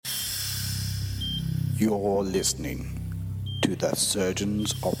You're listening to the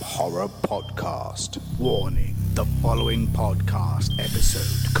Surgeons of Horror podcast. Warning, the following podcast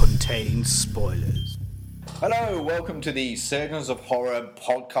episode contains spoilers. Hello, welcome to the Surgeons of Horror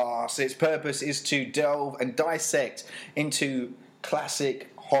podcast. Its purpose is to delve and dissect into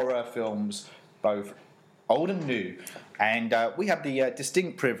classic horror films, both old and new. And we have the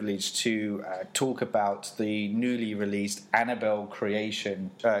distinct privilege to talk about the newly released Annabelle creation,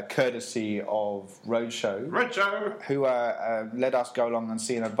 courtesy of Roadshow, who let us go along and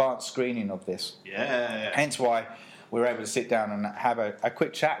see an advanced screening of this. Yeah. Hence why we're able to sit down and have a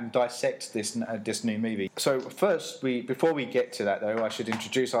quick chat and dissect this new movie. So first, before we get to that, though, I should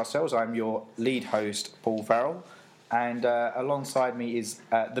introduce ourselves. I'm your lead host, Paul Farrell. And alongside me is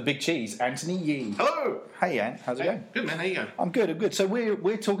the Big Cheese, Anthony Yee. Hello. Hey, Ant. How's it going? Good, man. How you going? I'm good. So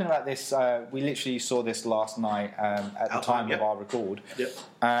we're talking about this. We literally saw this last night at the time of our record. Yep.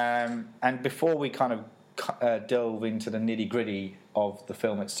 And before we kind of delve into the nitty gritty of the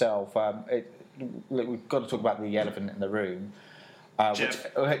film itself, we've got to talk about the elephant in the room. Jeff.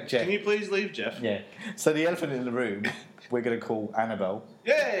 Jeff. Can you please leave, Jeff? Yeah. So the elephant in the room, we're going to call Annabelle.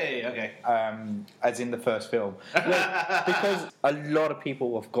 Yay. Okay. As in the first film. Because a lot of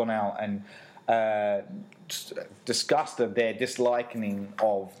people have gone out and discussed their disliking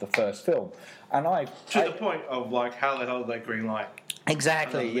of the first film. And the point of, like, how the hell did they green light?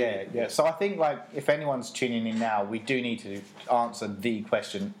 Exactly, yeah. So I think, like, if anyone's tuning in now, we do need to answer the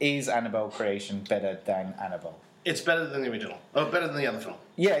question, is Annabelle creation better than Annabelle? It's better than the original. Or better than the other film.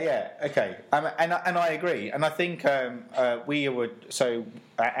 Yeah, okay. And I agree. And I think Ant and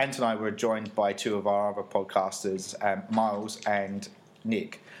I were joined by two of our other podcasters, Miles and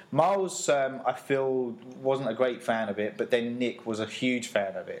Nick. Miles, I feel, wasn't a great fan of it, but then Nick was a huge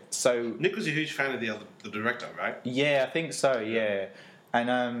fan of it. So Nick was a huge fan of the director, right? Yeah, I think so. Yeah,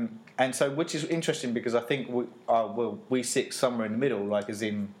 and so which is interesting because I think we sit somewhere in the middle, like as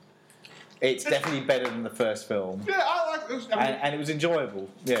in. It's definitely better than the first film. Yeah, I like it. And it was enjoyable.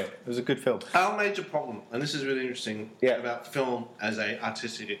 Yeah, it was a good film. Our major problem, and this is really interesting, Yeah. about film as an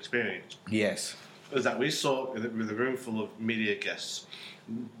artistic experience, Yes. is that we saw with a room full of media guests.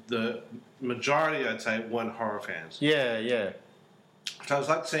 The majority, I'd say, weren't horror fans. Yeah. So it was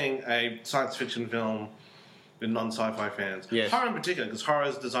like seeing a science fiction film with non-sci-fi fans. Yes. Horror in particular, because horror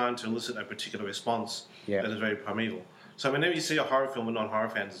is designed to elicit a particular response that is very primeval. So whenever you see a horror film with non-horror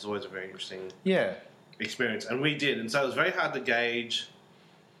fans, it's always a very interesting experience. And we did. And so it was very hard to gauge,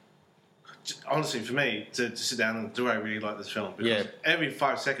 honestly, for me, to sit down and do I really like this film? Because every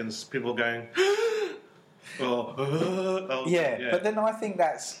 5 seconds, people are going... But then I think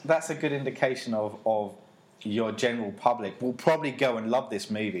that's a good indication of your general public will probably go and love this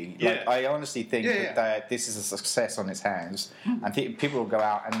movie. Like, I honestly think that this is a success on its hands. I think people will go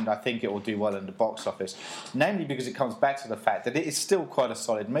out and I think it will do well in the box office. Namely because it comes back to the fact that it is still quite a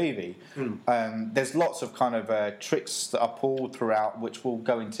solid movie. There's lots of kind of tricks that are pulled throughout which we'll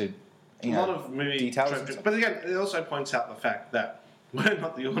go into a lot of movie details. But again, it also points out the fact that we're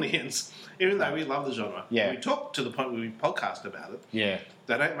not the audience. Even though we love the genre. We talk to the point where we podcast about it. Yeah.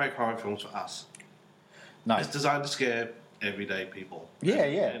 They don't make horror films for us. No. It's designed to scare everyday people. Yeah.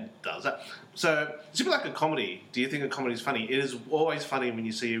 It does that. So, it's a bit like a comedy. Do you think a comedy is funny? It is always funny when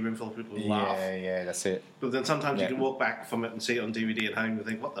you see a room full of people who laugh. Yeah, that's it. But then sometimes you can walk back from it and see it on DVD at home and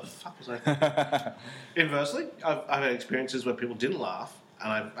think, what the fuck was I thinking? Inversely, I've had experiences where people didn't laugh,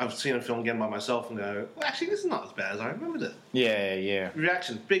 and I've seen a film again by myself and go, well, actually, this is not as bad as I remembered it. Yeah.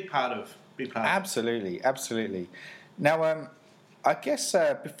 Reactions, big part of Absolutely. Now, I guess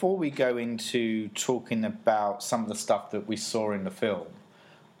before we go into talking about some of the stuff that we saw in the film,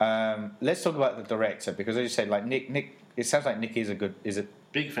 let's talk about the director because, as you said, like Nick, it sounds like Nick is a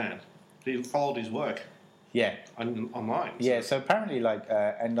big fan. He followed his work. Yeah, online. So. Yeah, so apparently,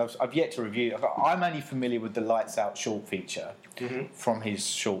 and I've yet to review. I'm only familiar with the Lights Out short feature from his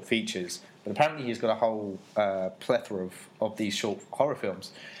short features, but apparently he's got a whole plethora of these short horror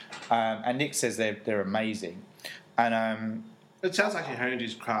films. And Nick says they're amazing, and it sounds like he honed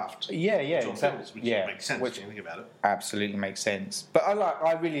his craft. Yeah, exactly. Which makes sense when you think about it. Absolutely makes sense. But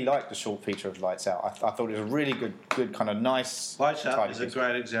I really like the short feature of Lights Out. I thought it was a really good kind of nice. Lights Out is a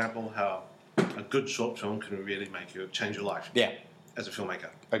great example how a good short film can really change your life. Yeah. As a filmmaker.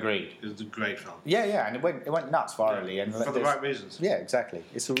 Agreed. It was a great film. Yeah, and it went nuts virally, and for the right reasons. Yeah, exactly.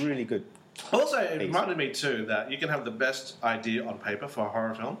 It's a really good. Also, it reminded me too that you can have the best idea on paper for a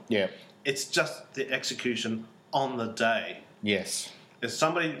horror film. Yeah. It's just the execution on the day. Yes. If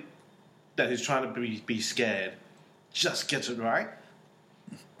somebody that is trying to be scared just gets it right,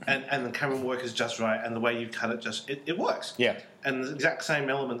 and the camera work is just right, and the way you cut it it works. Yeah. And the exact same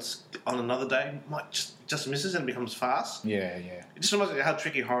elements on another day might just misses and becomes fast. Yeah. It just reminds me how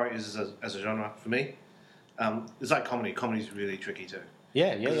tricky horror is as a genre for me. It's like comedy. Comedy is really tricky too.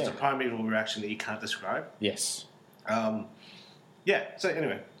 Yeah. Because it's a primeval reaction that you can't describe. Yes. So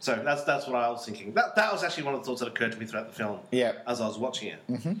anyway, that's what I was thinking. That was actually one of the thoughts that occurred to me throughout the film. Yeah. As I was watching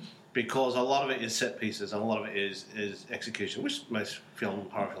it, because a lot of it is set pieces and a lot of it is execution, which most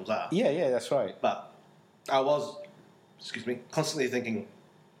horror films are. Yeah. That's right. But I was, constantly thinking,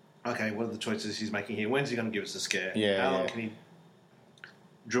 okay, what are the choices he's making here? When's he going to give us a scare? Yeah. How long can he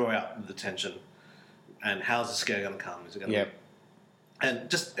draw out the tension? And how's the scare going to come? Is it going to? And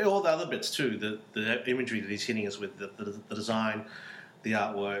just all the other bits too, the imagery that he's hitting us with, the design, the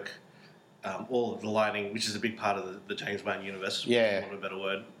artwork, all of the lighting, which is a big part of the James Wan universe, for want of a better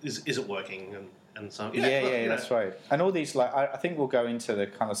word, is it working? And so that's right. And all these, like, I think we'll go into the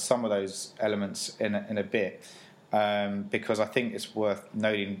kind of some of those elements in a bit, because I think it's worth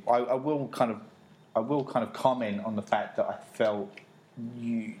noting. I will kind of comment on the fact that I felt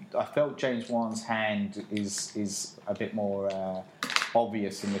James Wan's hand is a bit more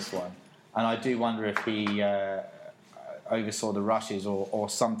obvious in this one, and I do wonder if he oversaw the rushes or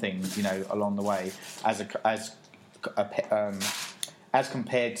something, along the way, as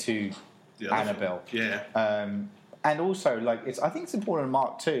compared to Annabelle. And also, I think it's important to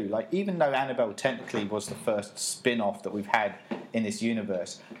mark too. Even though Annabelle technically was the first spin-off that we've had in this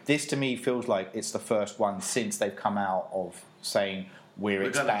universe, this to me feels like it's the first one since they've come out of saying we're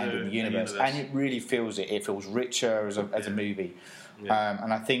expanding the universe, and it really feels it. It feels richer as a movie. Yeah.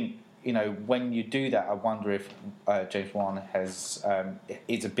 And I think, when you do that, I wonder if James Wan is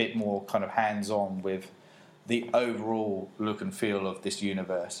a bit more kind of hands-on with the overall look and feel of this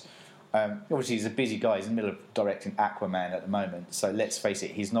universe. Obviously, he's a busy guy. He's in the middle of directing Aquaman at the moment. So let's face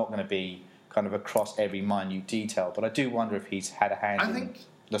it, he's not going to be kind of across every minute detail. But I do wonder if he's had a hand in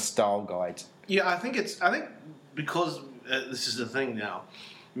the style guide. Yeah, I think because this is the thing now.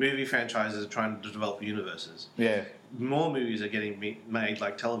 Movie franchises are trying to develop universes. Yeah. More movies are getting made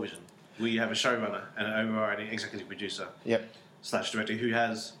like television, where you have a showrunner and an overriding executive producer / director who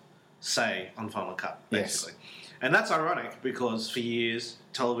has say on final cut, basically. Yes. And that's ironic because for years,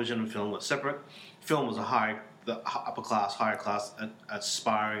 television and film were separate. Film was the upper class, higher class,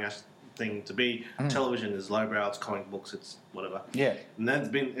 aspiring thing to be. Television is lowbrow, it's comic books, it's whatever. Yeah. And then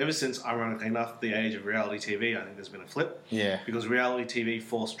been, ever since, ironically enough, the age of reality TV, I think there's been a flip. Yeah. Because reality TV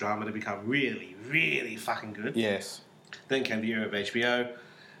forced drama to become really, really fucking good. Yes. Then came the era of HBO.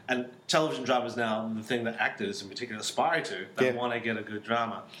 And television drama is now the thing that actors in particular aspire to. They want to get a good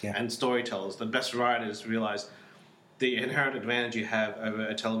drama. Yeah. And storytellers, the best writers, realise the inherent advantage you have over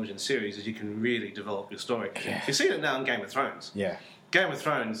a television series is you can really develop your story. Yeah. You see it now in Game of Thrones. Yeah. Game of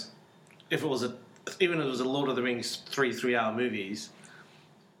Thrones, even if it was a Lord of the Rings 3-hour movies,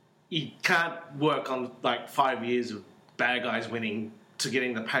 you can't work on 5 years of bad guys winning to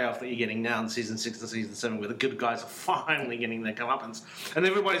getting the payoff that you're getting now in season 6 and season 7, where the good guys are finally getting their comeuppance, and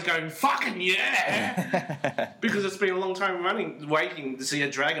everybody's going fucking yeah, because it's been a long time waiting to see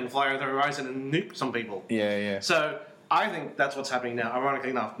a dragon fly over the horizon and nuke some people. Yeah. So I think that's what's happening now. Ironically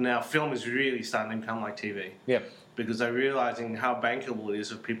enough, now film is really starting to become like TV. Yep. Because they're realising how bankable it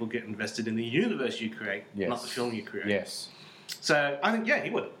is if people get invested in the universe you create, not the film you create. Yes. So I think, he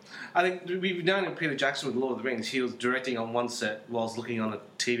would. I think we've known Peter Jackson with Lord of the Rings. He was directing on one set whilst looking on a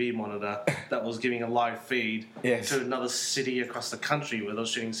TV monitor that was giving a live feed to another city across the country where they were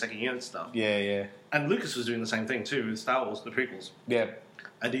shooting second unit stuff. Yeah. And Lucas was doing the same thing too with Star Wars, the prequels. Yeah.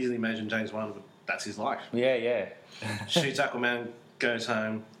 I'd easily imagine James Wan, that's his life. Yeah. Shoots Aquaman, goes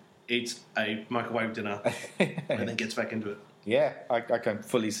home, eats a microwave dinner, and then gets back into it. Yeah, I can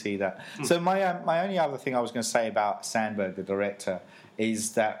fully see that. So my only other thing I was going to say about Sandberg, the director,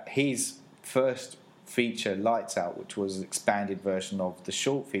 is that his first feature, Lights Out, which was an expanded version of the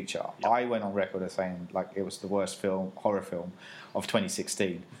short feature, I went on record as saying it was the worst horror film of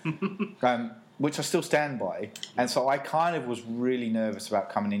 2016, which I still stand by. And so I kind of was really nervous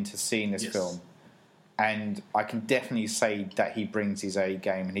about coming into seeing this film. And I can definitely say that he brings his A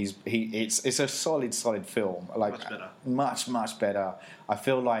game, and it's a solid film. Much better. I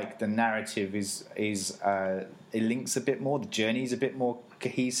feel like the narrative is it links a bit more. The journey is a bit more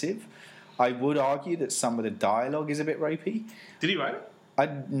cohesive. I would argue that some of the dialogue is a bit ropey. Did he write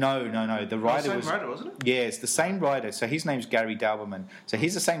it? No. The writer was the same writer, wasn't it? Yeah, it's the same writer. So his name's Gary Dauberman. So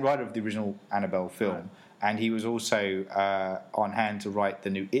he's the same writer of the original Annabelle film, and he was also on hand to write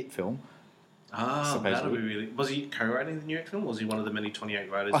the new It film. That'll be really... Was he co-writing the new It film, or was he one of the many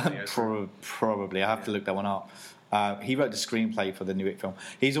 28 writers? Probably. I have to look that one up. He wrote the screenplay for the new It film.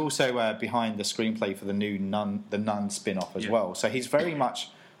 He's also behind the screenplay for the new Nun spin-off as well. So he's very much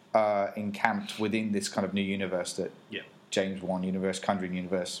encamped within this kind of new universe that James Wan universe, Conjuring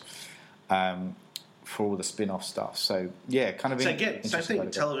universe, for all the spin-off stuff. So kind of. So again, same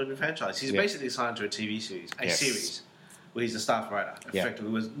thing. Television franchise. He's basically assigned to a TV series, series, where he's a staff writer. Effectively,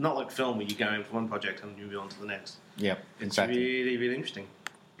 it was not like film where you go in for one project and you move on to the next. Yeah, it's really, really interesting.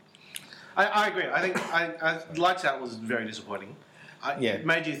 I agree. I think Lights Out was very disappointing. It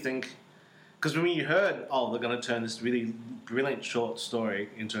made you think, because when you heard, they're going to turn this really brilliant short story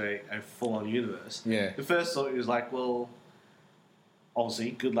into a full-on universe. Yeah. The first thought was like, well,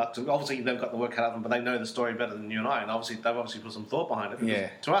 obviously, good luck to them. Obviously, they've got the work cut out of them, but they know the story better than you and I, and they've put some thought behind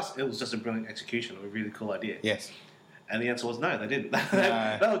it. To us, it was just a brilliant execution of a really cool idea. Yes. And the answer was no, they didn't.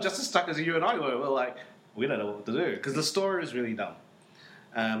 They were just as stuck as you and I were. We're like, we don't know what to do because the story is really dumb,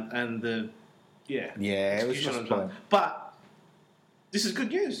 and it was just fun. But this is good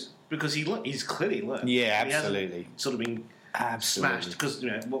news because he's clearly learned. Yeah, he absolutely. Hasn't sort of been smashed because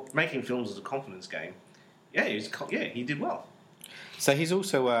making films is a confidence game. Yeah, he did well. So he's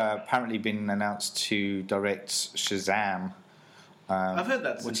also apparently been announced to direct Shazam. I've heard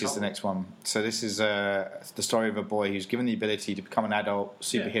that. Which is the next one. So this is the story of a boy who's given the ability to become an adult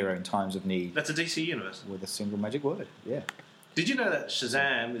superhero in times of need. That's a DC universe. With a single magic word, yeah. Did you know that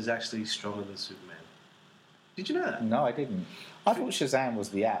Shazam is actually stronger than Superman? Did you know that? No, I didn't. I thought Shazam was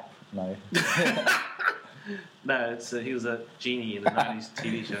the app. No. No, he was a genie in the 90s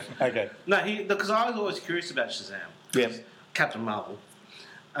TV show. Okay. No, because I was always curious about Shazam. Yeah. Captain Marvel.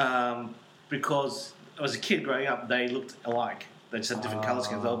 Because as a kid growing up, they looked alike. They just had different colour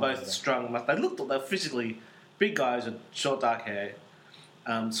schemes. They were both strong. They were physically big guys with short dark hair,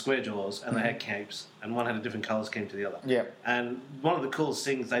 square jaws, and they had capes. And one had a different colour scheme to the other. Yeah. And one of the coolest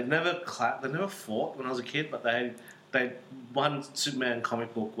things, they never fought when I was a kid, but they had one Superman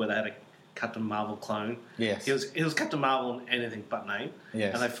comic book where they had a Captain Marvel clone. Yes. He was Captain Marvel in anything but name.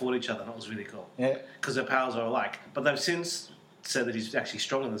 Yes. And they fought each other, and that was really cool. Yeah. Because their powers are alike. But they've since said that he's actually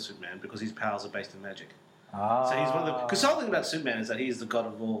stronger than Superman because his powers are based in magic. So he's one of the... Because the whole thing about Superman is that he's the god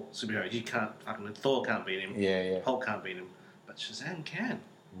of all superheroes. You can't fucking... Thor can't beat him. Yeah. Hulk can't beat him. But Shazam can.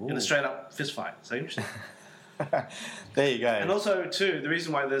 Ooh. In a straight-up fist fight. So interesting. There you go. And also, too, the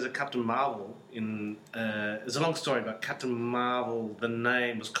reason why there's a Captain Marvel in... it's a long story, but Captain Marvel, the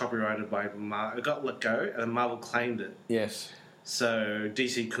name was copyrighted by Marvel. It got let go, and Marvel claimed it. Yes. So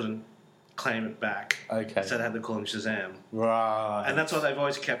DC couldn't claim it back. Okay. So they had to call him Shazam. Right. And that's why they've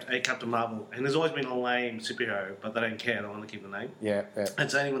always kept a Captain Marvel. And there's always been a lame superhero, but they don't care. They want to keep the name. Yeah. And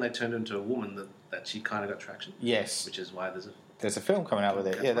it's only when they turned into a woman that she kind of got traction. Yes. Which is why there's a film coming out with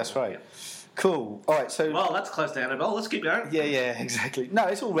it. Yeah, that's right. Yeah. Cool. All right. So. Well, that's close to Annabelle. Let's keep going. Yeah. Exactly. No,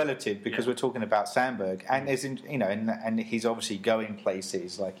 it's all relative because we're talking about Sandberg, and and he's obviously going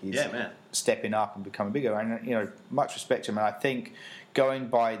places. Like he's stepping up and becoming bigger, and much respect to him. And I think going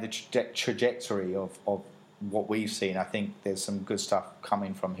by the trajectory of what we've seen, I think there's some good stuff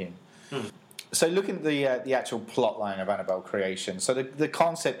coming from him. So looking at the actual plot line of Annabelle Creation, so the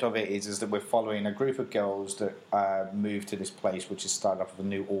concept of it is that we're following a group of girls that move to this place, which is started off with a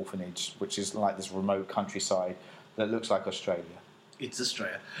new orphanage, which is like this remote countryside that looks like Australia. It's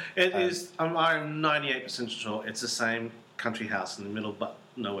Australia. It is. I'm 98% sure it's the same country house in the middle, but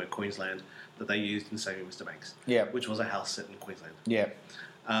nowhere Queensland, that they used in Saving Mr. Banks. Yeah. Which was a house set in Queensland. Yeah.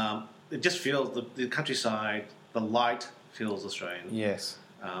 It just feels the countryside. The light feels Australian. Yes.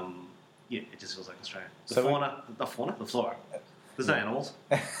 It just feels like Australia. The flora. There's no animals.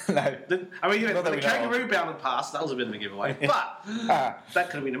 No. The kangaroo bounded past, that was a bit of a giveaway. But that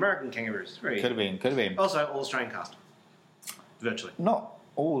could have been American kangaroos. Could have been. Also, all Australian cast. Virtually. Not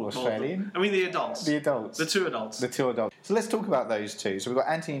all Australian. The adults. The adults. The two adults. So let's talk about those two. So we've got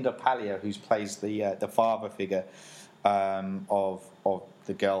Anthony Dapalio, who plays the father figure of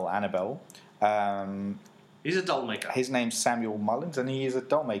the girl Annabelle. He's a doll maker. His name's Samuel Mullins, and he is a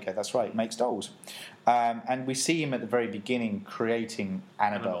doll maker. That's right, makes dolls. And we see him at the very beginning creating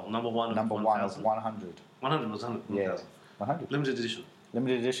Annabelle. Number one of 100. 100 was 100. Yeah, 100. Limited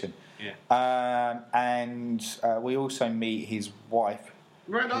edition. Yeah. And we also meet his wife.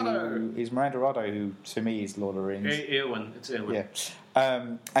 Miranda Otto, who to me is Lord of the Rings. Eowyn. It's Eowyn.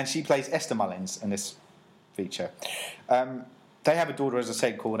 Yeah. And she plays Esther Mullins in this feature. They have a daughter, as I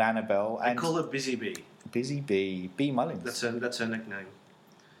said, called Annabelle. They call her Busy Bee. Busy Bee. Bee Mullins. That's her nickname.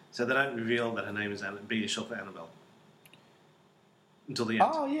 So they don't reveal that her name is B is short for Annabelle. Until the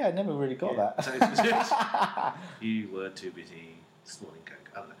end. Oh, yeah, I never really got that. You were too busy snorting coke.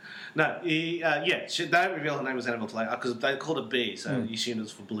 I don't know. No, they don't reveal her name was Annabelle till because they called her B, so you assumed it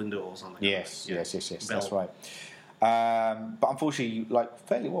was for Belinda or something. Yes, that's right. But unfortunately,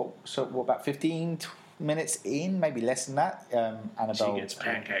 fairly, about 15, minutes in, maybe less than that, Annabelle she gets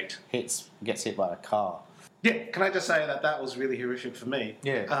pancaked. Gets hit by a car. Yeah, can I just say that was really horrific for me?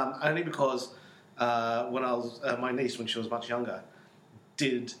 Yeah. Only because when I was my niece, when she was much younger,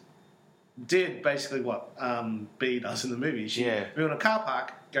 did basically what B does in the movie. We were in a car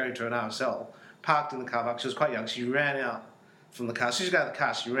park going to an RSL, parked in the car park. She was quite young. She ran out from the car. She just got out of the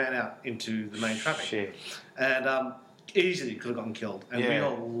car. She ran out into the main traffic. Shit. And easily could have gotten killed. And we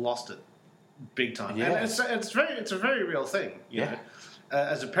all lost it big time. Yeah. And it's a very real thing. You know?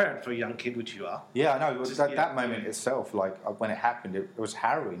 As a parent for a young kid, which you are. Yeah, I know. That moment itself, like when it happened, it was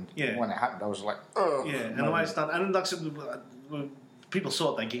harrowing. Yeah. When it happened, I was like, oh. Yeah, and the way it's done, and like when people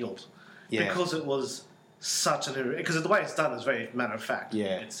saw it, they giggled. Yeah. Because it was such an... Because the way it's done is very matter of fact.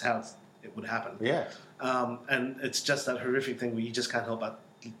 Yeah. It's how it would happen. Yeah. And it's just that horrific thing where you just can't help but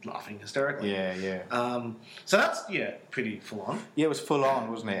laughing hysterically. Yeah. So that's, pretty full on. Yeah, it was full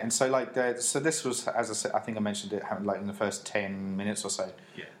on, wasn't it? And so, like, so this was, as I said, I think I mentioned it happened like in the first 10 minutes or so.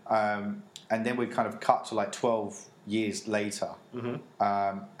 Yeah. And then we kind of cut to like 12 years later.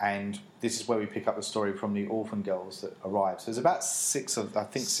 Mm-hmm. And this is where we pick up the story from the orphan girls that arrived. So there's about six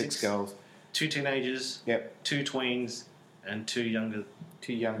girls. 2 teenagers. Yep. 2 tweens and 2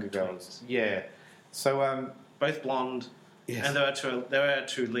 younger girls. Yeah. So both blonde. Yes. And there were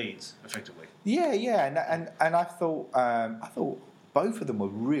 2 leads, effectively. Yeah, and I thought both of them were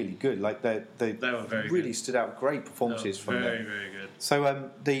really good. Like they were very really good. Stood out. Great performances from them. Very, very good. So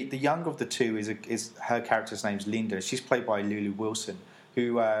the younger of the 2 is her character's name's Linda. She's played by Lulu Wilson,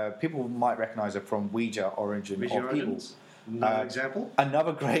 who people might recognise her from Ouija: Origin of Evil. Another example.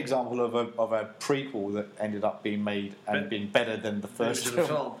 Another great example of a prequel that ended up being made and being better than the first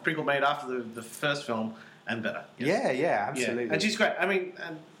film. Prequel made after the first film and better. Yes. Yeah, absolutely. Yeah. And she's great. I mean,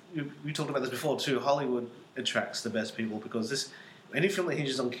 and we talked about this before too. Hollywood attracts the best people because any film that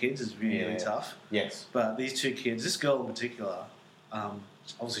hinges on kids is really tough. Yes. But these 2 kids, this girl in particular,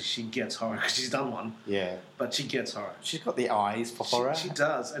 obviously she gets horror because she's done one. Yeah. But she gets horror. She's got the eyes for horror. She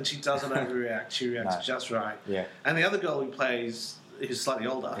does, and she doesn't overreact. She reacts just right. Yeah. And the other girl who plays, who's slightly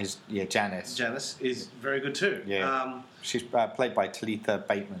older, Janice. Janice is very good too. Yeah. She's played by Talitha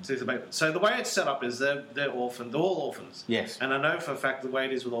Bateman. So the way it's set up is they're orphan. They're all orphans. Yes. And I know for a fact the way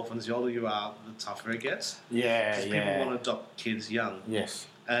it is with orphans, the older you are, the tougher it gets. Yeah. Because people want to adopt kids young. Yes.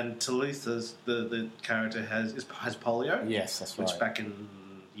 And Talitha's the character has polio. Yes, that's right. Which back in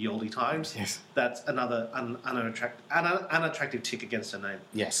the oldie times, that's another unattractive tick against her name.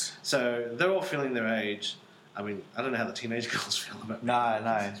 Yes. So they're all feeling their age. I mean, I don't know how the teenage girls feel about it. No.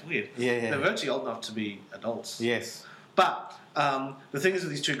 It's weird. Yeah. They're virtually old enough to be adults. Yes. But the thing is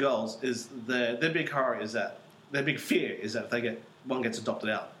with these 2 girls is their big horror is that their big fear is that if one gets adopted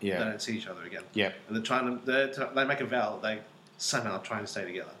out, they don't see each other again. Yeah. And they make a vow that they somehow try and stay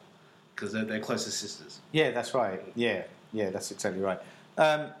together because they're closest sisters. Yeah, that's right. Yeah, that's exactly right.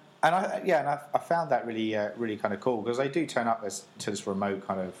 And I found that really really kind of cool because they do turn up to this remote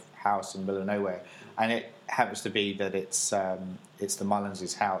kind of house in the middle of nowhere, and it happens to be that it's the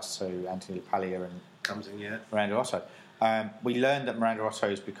Mullins' house. So Anthony LaPaglia and comes in, Miranda Otto. We learned that Miranda Otto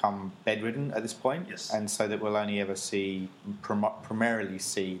has become bedridden at this point, and so that we'll only ever primarily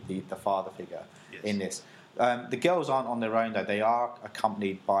see the father figure in this. The girls aren't on their own though; they are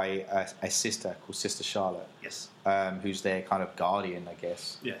accompanied by a sister called Sister Charlotte, who's their kind of guardian, I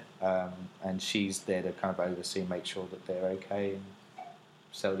guess. Yeah. And she's there to kind of oversee and make sure that they're okay and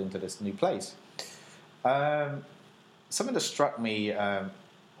settled into this new place. Something that struck me, I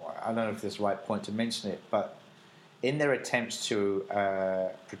don't know if this is the right point to mention it, but in their attempts to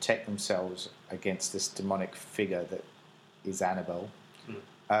protect themselves against this demonic figure that is Annabelle,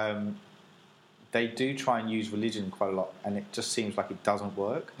 they do try and use religion quite a lot, and it just seems like it doesn't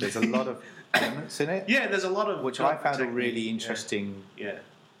work. There's a lot of elements in it. Yeah, there's a lot of... Which I found a really interesting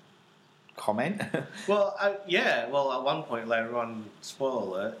comment. Well, at one point later on,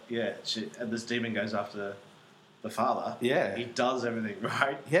 spoiler alert, and this demon goes after the father. Yeah. He does everything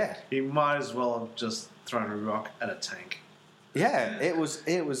right. Yeah. He might as well have just thrown a rock at a tank. Yeah, it was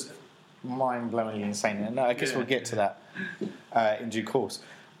mind-blowingly insane. And I guess we'll get to that in due course.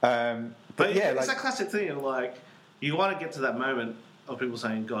 But yeah, it's that classic thing of like you want to get to that moment of people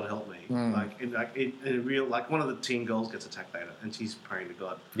saying "God help me," like in a real one of the teen girls gets attacked later and she's praying to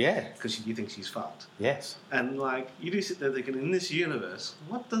God, because you think she's fucked. Yes, and you do sit there thinking, in this universe,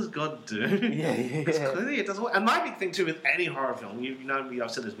 what does God do? Because clearly it doesn't work. And my big thing too with any horror film, you know me,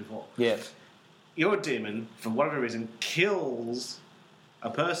 I've said this before. Yeah, your demon for whatever reason kills a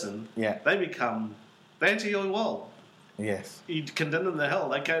person. Yeah, they enter your world. Yes, You condemn them to hell.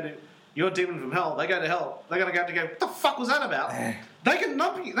 They go to your demon from hell. They go to hell. They're going to go, what the fuck was that about? They can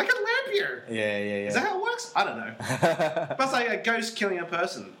lamp you. Yeah. Is that how it works? I don't know. But it's like a ghost killing a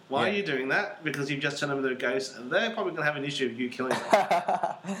person. Why are you doing that? Because you've just turned them into a ghost, and they're probably going to have an issue of you killing them.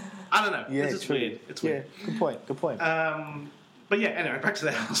 I don't know. Yeah, it's weird. It's weird. Good point. But yeah, anyway, back to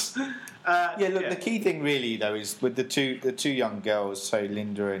the house. The key thing really though is with the two young girls, so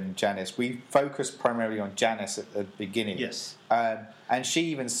Linda and Janice. We focus primarily on Janice at the beginning. Yes. And she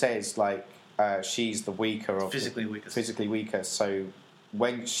even says like she's the weaker of physically weaker. So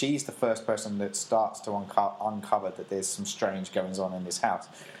when she's the first person that starts to uncover that there's some strange goings on in this house,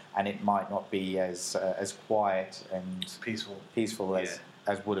 and it might not be as quiet and peaceful as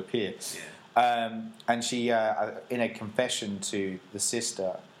would appear. Yeah. And she, in a confession to the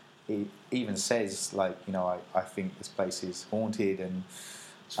sister, he even says, like, you know, I think this place is haunted and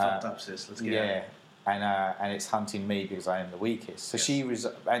it's fucked up, sis. Let's get out. And it's hunting me because I am the weakest. So she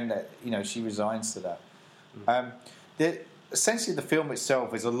she resigns to that. Essentially, the film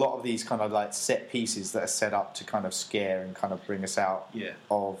itself is a lot of these kind of like set pieces that are set up to kind of scare and kind of bring us out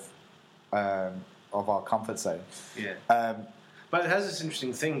of our comfort zone. Yeah. But it has this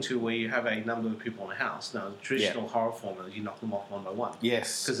interesting thing too, where you have a number of people in a house. Now, the traditional horror formula, you knock them off one by one.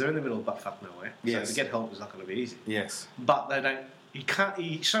 Yes. Because they're in the middle of buttfuck nowhere. Yes. So to get help is not going to be easy. Yes. But they don't. You can't.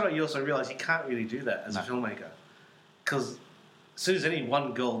 You also realise you can't really do that as a filmmaker, because as soon as any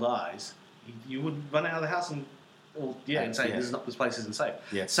one girl dies, you would run out of the house and say this place isn't safe.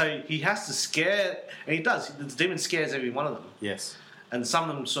 Yes. So he has to scare, and he does. The demon scares every one of them. Yes. And some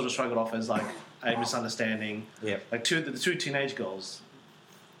of them sort of shrug it off as like a misunderstanding. Yeah. Like the two teenage girls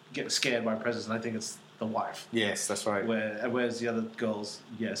get scared by a presence, and I think it's the wife. Yes, that's right. Whereas the other girls,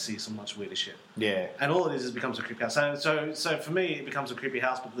 see some much weirder shit. Yeah. And all it is becomes a creepy house. So for me, it becomes a creepy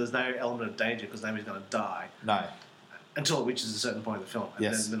house, but there's no element of danger because nobody's going to die. No. Until it reaches a certain point of the film,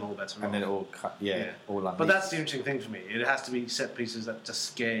 and then all bets are off. And then it all all underneath. But that's the interesting thing for me. It has to be set pieces that just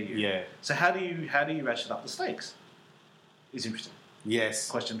scare you. Yeah. So how do you ratchet up the stakes? Is interesting. Yes.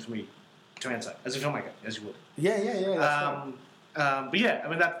 Question for me to answer as a filmmaker, as you would. Yeah. That's right. But yeah, I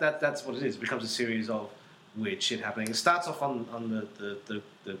mean that's what it is. It becomes a series of weird shit happening. It starts off on the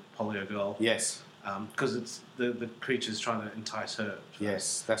polio girl. Yes. Because it's the creature's trying to entice her.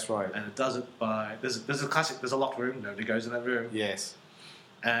 Yes, that's right. And it does it by there's a classic. There's a locked room. Nobody goes in that room. Yes.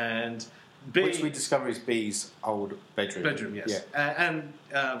 And which we discover is B's old bedroom. Bedroom, yes. Yeah. And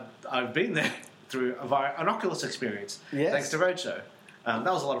I've been there through an Oculus experience. Yes. Thanks to Roadshow. That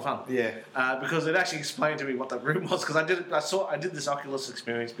was a lot of fun. Yeah. Because it actually explained to me what that room was. Because I did this Oculus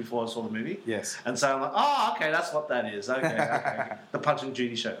experience before I saw the movie. Yes. And so I'm like, oh, okay, that's what that is. Okay. The Punch and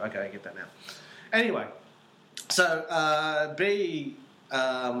Judy show. Okay, I get that now. Anyway, so B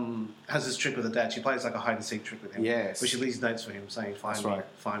has this trick with her dad. She plays like a hide and seek trick with him. Yes. Where she leaves notes for him saying, "Find me,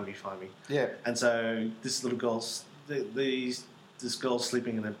 find me, find me." Yeah. And so this little girl's this girl's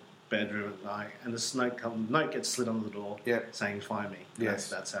sleeping in a bedroom at night, and this note gets slid under the door, saying "Find me." Yes.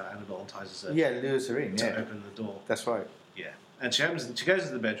 That's how Annabelle entices her. Yeah, lures her in. To open the door. That's right. Yeah, and she goes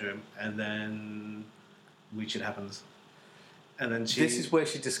into the bedroom, and then weird shit happens. And then this is where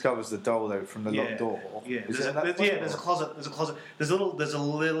she discovers the doll, though, from the locked door. Yeah, there's a closet. There's a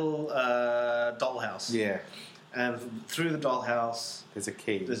little dollhouse. Yeah. And through the dollhouse, there's a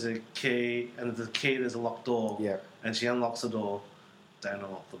key. And there's a locked door. Yeah. And she unlocks the door. Don't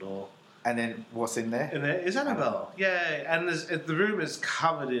unlock the door. And then what's in there? In there is Annabelle. Yeah, and the room is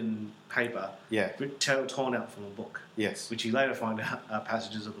covered in paper. Yeah. Torn out from a book. Yes. Which you later find out are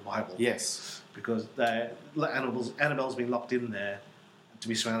passages of the Bible. Yes. Because Annabelle's been locked in there to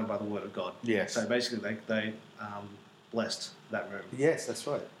be surrounded by the Word of God. Yes. So basically, they blessed that room. Yes, that's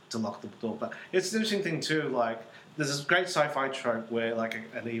right. To lock the door. But it's an interesting thing too. Like, there's this great sci-fi trope where like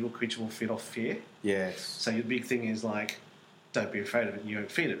an evil creature will feed off fear. Yes. So your big thing is like, don't be afraid of it. And you don't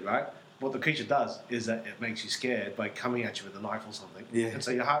feed it, right? What the creature does is that it makes you scared by coming at you with a knife or something. Yeah. And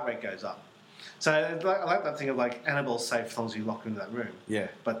so your heart rate goes up. So I like that thing of like Annabelle's safe as long as you lock her into that room. Yeah.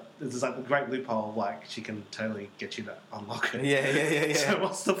 But there's like a great loophole of like she can totally get you to unlock it. Yeah. So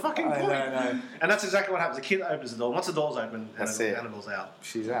what's the fucking point? I know. And that's exactly what happens. The kid opens the door. Once the door's open, Annabelle's out.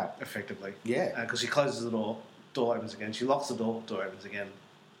 She's out. Effectively. Yeah. Because she closes the door opens again. She locks the door opens again.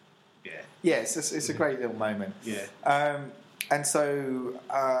 Yeah. Yeah, it's a great little moment. Yeah. And so,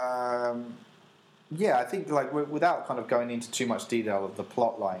 I think like without kind of going into too much detail of the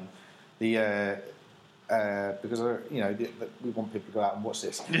plot line, because we want people to go out and watch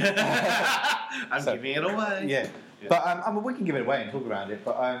this. I'm giving it away. Yeah. But we can give it away and talk around it.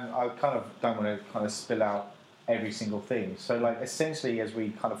 But I kind of don't want to kind of spill out every single thing. So like essentially, as we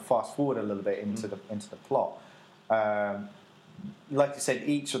kind of fast forward a little bit into the plot, like you said,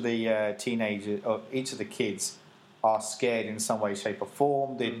 each of the teenagers or each of the kids are scared in some way, shape, or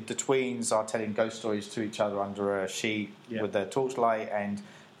form. The tweens are telling ghost stories to each other under a sheet with their torchlight, and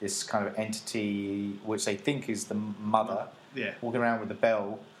this kind of entity, which they think is the mother, walking around with the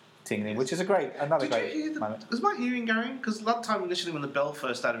bell tingling, which is another great moment. Was my hearing going? Because a lot of time initially when the bell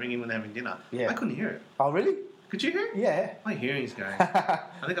first started ringing when they're having dinner, I couldn't hear it. Oh, really? Could you hear it? Yeah. My hearing's going. I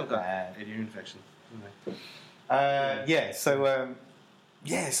think I've got an ear infection.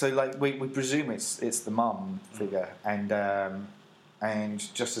 So like we presume it's the mum figure, and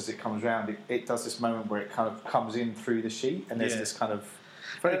just as it comes round, it does this moment where it kind of comes in through the sheet, and there's this kind of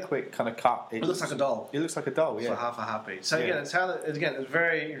very quick kind of cut. It looks like a doll. It looks like a doll, for half a heartbeat. So again, it's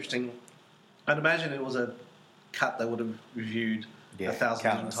very interesting. I'd imagine it was a cut they would have reviewed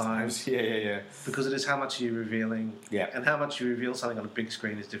 1,000 times. Yeah. Because it is how much you're revealing, and how much you reveal something on a big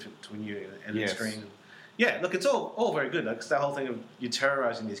screen is different between you and the screen. Yeah, look, it's all very good. Because that whole thing of you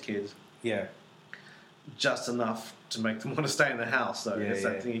terrorising these kids. Yeah. Just enough to make them want to stay in the house, though. It's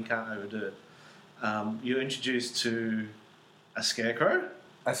that thing you can't overdo it. You're introduced to a scarecrow.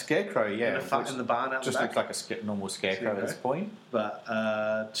 A scarecrow, yeah. In the barn out just the back. looks like a normal scarecrow at this point.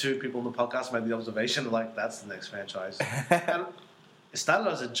 But two people on the podcast made the observation, like, that's the next franchise. And it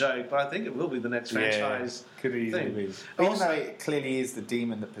started as a joke, but I think it will be the next franchise. Could easily be. Even though it clearly is the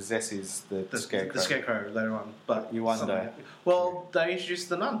demon that possesses the scarecrow. The scarecrow later on. But you wonder. Well, they introduced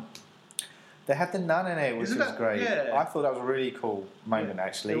the nun. They had the nun in it, which was great. Yeah. I thought that was a really cool moment,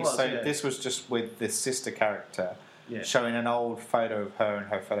 actually. This was just with the sister character, showing an old photo of her and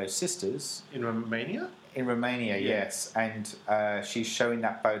her fellow sisters. In Romania? In Romania, yes. And she's showing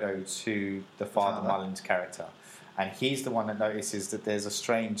that photo to the Father Mullins character. And he's the one that notices that there's a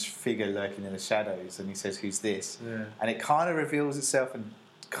strange figure lurking in the shadows, and he says, "Who's this?" Yeah. And it kind of reveals itself and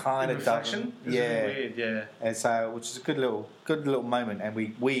kind of doesn't. Weird, yeah. And so, which is a good little moment, and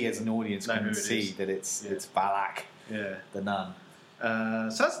we as an audience can see that it's Valak, the nun.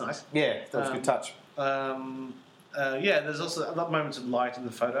 So that's nice. Yeah, that was a good touch. There's also a lot of moments of light in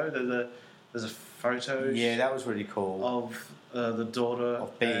the photo. There's a photo. Yeah, that was really cool. Of the daughter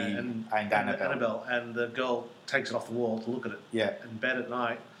of B and Annabelle. And the girl takes it off the wall to look at it in bed at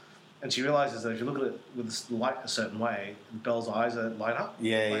night. And she realises that if you look at it with this light a certain way, Belle's eyes are light up.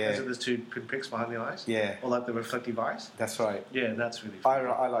 As if there's two pinpricks behind the eyes. Yeah. Or like the reflective eyes. That's right. Yeah, that's really fun.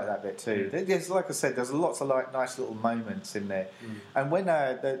 I like that bit too. There's, like I said, there's lots of nice little moments in there. And when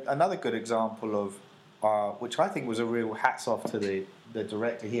another good example of, which I think was a real hats off to the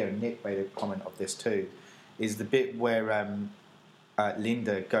director here, and Nick made a comment of this too, is the bit where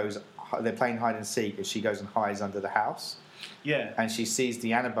Linda goes, they're playing hide and seek, and she goes and hides under the house. Yeah. And she sees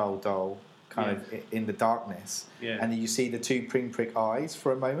the Annabelle doll kind of in the darkness. Yeah. And then you see the two pinprick eyes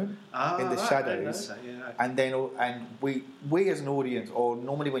for a moment in the shadows. And then we as an audience, or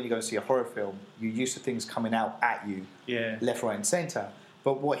normally when you go and see a horror film, you're used to things coming out at you, left, right and centre.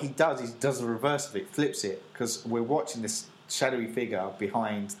 But what he does the reverse of it, flips it, because we're watching this shadowy figure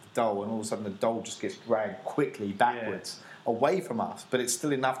behind the doll, and all of a sudden the doll just gets dragged quickly backwards. Away from us, but it's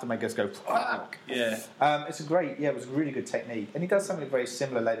still enough to make us go fuck. Yeah. It was a really good technique, and he does something very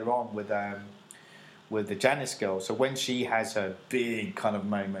similar later on with the Janice girl. So when she has her big kind of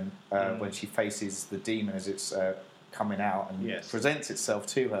moment when she faces the demon as it's coming out and presents itself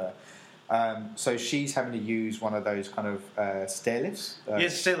to her. So she's having to use one of those kind of stair lifts.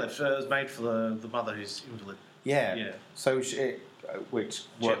 Stair lift. It was made for the mother who's invalid. Yeah. So which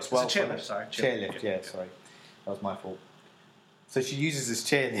works well. It's a chair lift. Sorry. Chairlift. Yeah. Sorry, that was my fault. So she uses this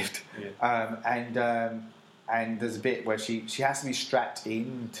chairlift, and there's a bit where she has to be strapped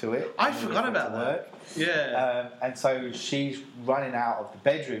into it. I forgot about that. Yeah. And so she's running out of the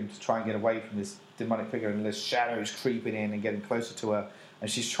bedroom to try and get away from this demonic figure, and there's shadows creeping in and getting closer to her. And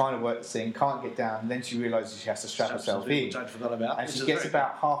she's trying to work this thing, can't get down, and then she realises she has to strap herself in. Which I forgot about. And she gets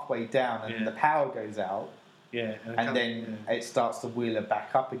about halfway down, and the power goes out. Yeah. And then it starts to wheel her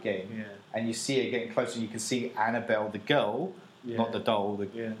back up again. Yeah. And you see her getting closer. You can see Annabelle, the girl. Not the doll, the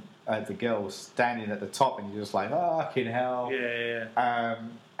girl standing at the top, and you're just like, oh, fucking hell. Yeah.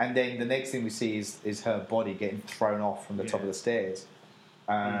 And then the next thing we see is her body getting thrown off from the top of the stairs.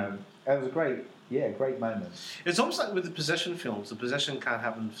 It was a great moment. It's almost like with the possession films, the possession can't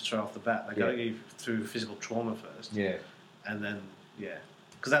happen straight off the bat. They got to go through physical trauma first. Yeah. And then,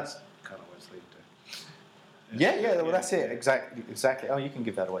 because that's kind of what it's leading to. Well, that's it. Exactly. Oh, you can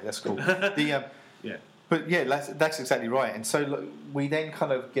give that away. That's cool. But that's exactly right. And so we then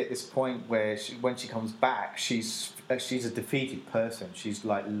kind of get this point where when she comes back, she's a defeated person. She's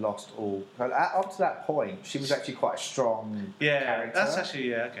like lost all. Up to that point, she was actually quite a strong character. That's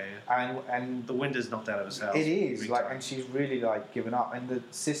actually okay. And the wind is knocked out of her sails. It is and she's really like given up. And the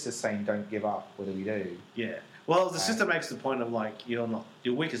sister's saying, "Don't give up. What do we do?" Yeah. Well, the sister makes the point of like you're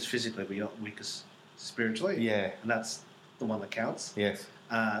weakest physically, but you're not weakest spiritually. Yeah, and that's the one that counts. Yes,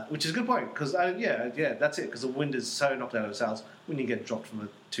 which is a good point because that's it. Because the wind is so knocked out of the sails when you get dropped from a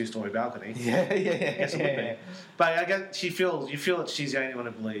 2-story balcony. Yeah. Yes, it would be. But I guess you feel that she's the only one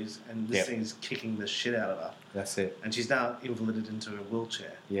who believes, and this thing's kicking the shit out of her. That's it. And she's now invalided into a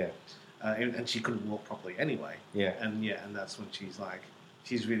wheelchair. Yeah. And she couldn't walk properly anyway. Yeah. And that's when she's like,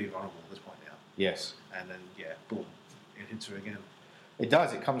 she's really vulnerable at this point now. Yes. And then boom, it hits her again. It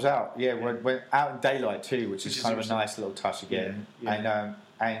does. It comes out. Yeah, we're out in daylight too, which is kind of a nice little touch again. Yeah.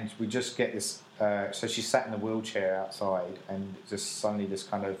 And we just get this. So she sat in the wheelchair outside, and just suddenly this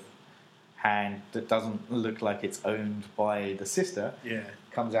kind of hand that doesn't look like it's owned by the sister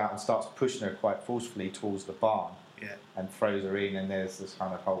comes out and starts pushing her quite forcefully towards the barn. Yeah. And throws her in, and there's this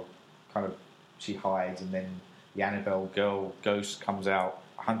kind of she hides, and then the Annabelle girl ghost comes out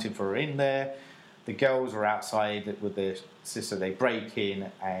hunting for her in there. The girls are outside with their sister. They break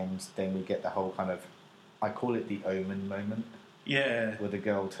in, and then we get the whole kind of, I call it the Omen moment. Yeah. Where the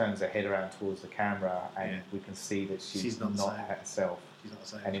girl turns her head around towards the camera, and we can see that she's not herself. She's not the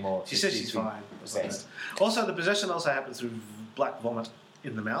same anymore. She says she's fine. Possessed. Also, the possession also happens through black vomit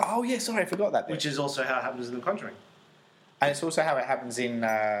in the mouth. Oh yeah, sorry, I forgot that bit. Which is also how it happens in The Conjuring. And it's also how it happens in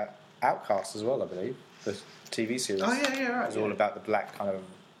Outcast as well, I believe. The TV series. Oh yeah, right. It's all about the black kind of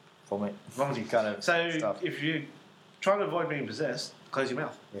vomiting kind of stuff. If you try to avoid being possessed, close your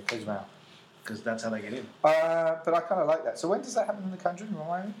mouth. Yeah, close your mouth. Because that's how they get in. But I kind of like that. So when does that happen in The Conjuring?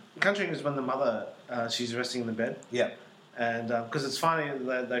 Remind me? The Conjuring is when the mother, she's resting in the bed. Yeah. And because it's funny,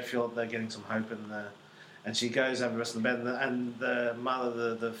 they feel they're getting some hope, and she goes over the rest of the bed, and the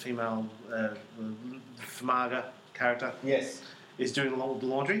mother, the female Famaga character, is doing the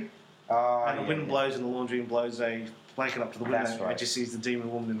laundry. And the wind blows in the laundry and blows a blanket up to the window, and she sees the demon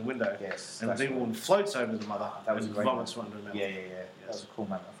woman in the window. Yes, and the demon woman floats over the mother. That was and great. Vomits under her mouth. Yeah. That was a cool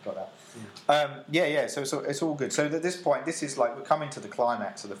moment. I forgot that. So it's all good. So at this point, this is like we're coming to the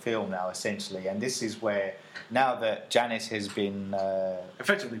climax of the film now, essentially, and this is where now that Janice has been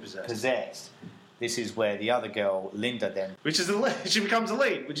effectively possessed, this is where the other girl, Linda, then she becomes a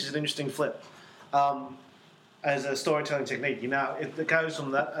lead, which is an interesting flip. As a storytelling technique, it goes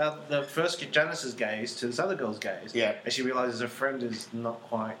from that the first Janice's gaze to this other girl's gaze. Yeah. As she realizes her friend is not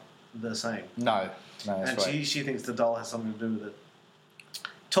quite the same. No, that's and right. she thinks the doll has something to do with it.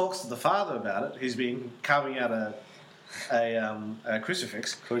 Talks to the father about it, who's been carving out a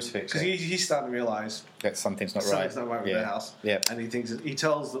crucifix. Because he's starting to realise that something's not right. Something's not right with the house. Yeah. And he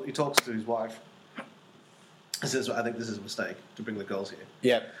talks to his wife. He says, "I think this is a mistake to bring the girls here."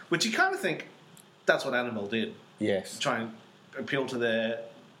 Yeah. Which you kind of think. That's what Annabelle did. Yes. Try and appeal to their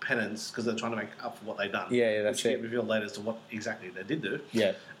penance because they're trying to make up for what they've done. Yeah, that's which it. Revealed later as to what exactly they did do.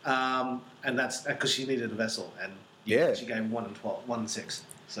 Yeah. And that's because she needed a vessel, and she gave 1 and 12, 1 and 6.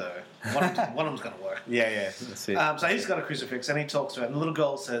 So one of them's going to work. Yeah, that's it. So he's got a crucifix, and he talks to her, and the little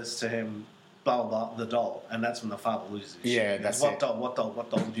girl says to him, "Blah blah blah," the doll, and that's when the father loses his shit. That's what it. Doll? What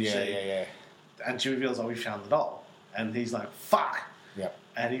did you see? Yeah. And she reveals, "Oh, we found the doll," and he's like, "Fuck." Yep.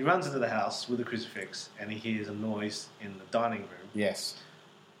 And he runs into the house with a crucifix, and he hears a noise in the dining room. Yes.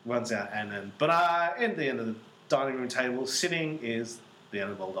 Runs out, and then, but at the end of the dining room table, sitting is the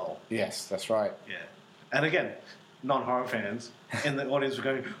Annabelle doll. Yes, that's right. Yeah. And again, non-horror fans in the audience were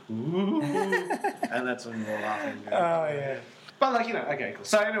going, "Ooh," and that's when we were laughing. Oh yeah. But okay, cool.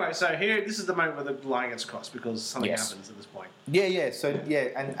 So anyway, here, this is the moment where the line gets crossed because something happens at this point. Yeah. So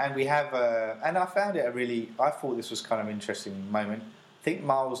and we have, and I found it I thought this was kind of an interesting moment. I think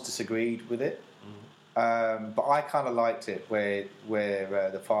Miles disagreed with it, but I kind of liked it where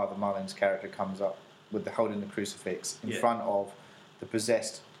the father, Marlon's character, comes up with holding the crucifix in front of the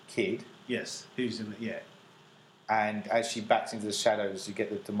possessed kid. Yes, who's in it? And as she backs into the shadows, you get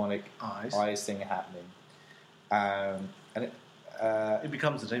the demonic eyes thing happening, and it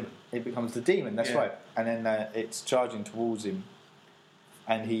becomes the demon. It becomes the demon. That's right. And then it's charging towards him,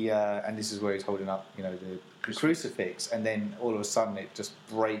 and and this is where he's holding up, the crucifix, and then all of a sudden it just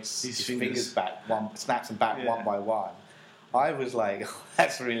breaks his fingers back, snaps them back one by one. I was like,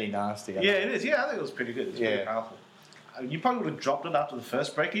 that's really nasty. It is. Yeah, I think it was pretty good. It's pretty powerful. You probably would have dropped it after the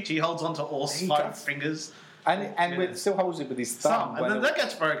first breakage. He holds onto all 5 fingers. And still holds it with his thumb. And then that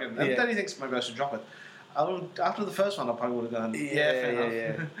gets broken. And then he thinks, maybe I should drop it. After the first one, I probably would have gone,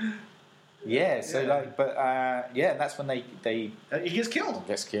 fair enough. Yeah, so and that's when they he gets killed.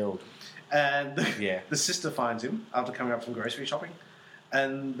 Gets killed. And the sister finds him after coming up from grocery shopping,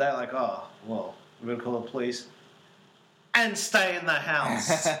 and they're like, "Oh, well, we're going to call the police and stay in the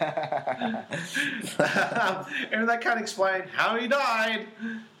house." And they can't explain how he died.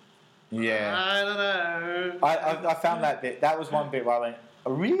 Yeah. I don't know. I found that bit. That was one bit where I went,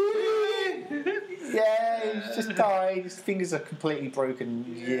 oh, really? Yeah, he's just died. His fingers are completely broken.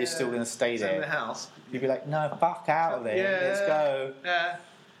 Yeah. You're still going to stay there. In the house. You'd be like, no, fuck out of there. Yeah. Let's go. Yeah.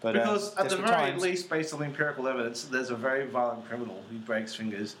 But, because at the very least, based on empirical evidence, there's a very violent criminal who breaks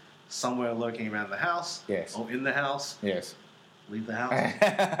fingers somewhere lurking around the house. Yes. Or in the house. Yes. Leave the house. Leave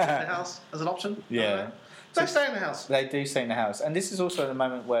the house as an option. Yeah. They stay in the house. They do stay in the house. And this is also the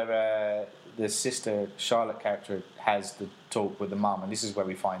moment where the sister, Charlotte character, has the talk with the mum. And this is where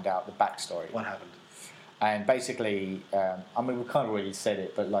we find out the backstory. What happened? And basically, I mean, we kind of already said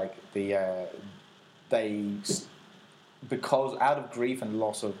it, but like because out of grief and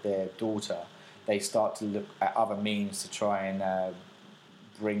loss of their daughter, they start to look at other means to try and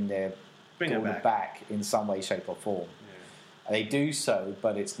bring their daughter back in some way, shape or form. Yeah. They do so,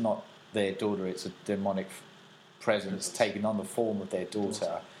 but it's not their daughter, it's a demonic presence taking on the form of their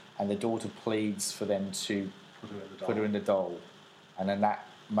daughter, and the daughter pleads for them to put her in the doll. And then that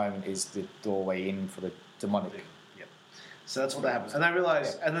moment is the doorway in for the demonic. Yep. So that's what happens. And they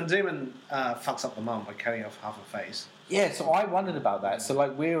realise, and then Demon fucks up the mum by cutting off half her face. Yeah, so I wondered about that. So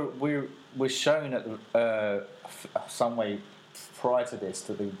like we're shown at some way prior to this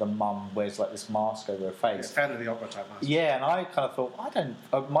that the mum wears like this mask over her face. Yeah, Phantom of the Opera type mask. Yeah, and I kind of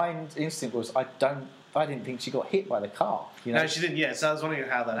thought my instinct was I didn't think she got hit by the car. You know? No, she didn't. Yeah, so I was wondering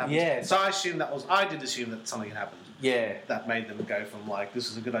how that happened. Yeah. So I did assume that something had happened. Yeah. That made them go from like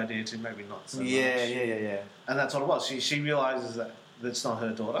this is a good idea to maybe not so much. Yeah. And that's what it was. She realizes that it's not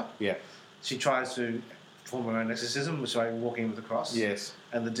her daughter. Yeah. She tries to perform her own exorcism, which is walking with the cross. Yes.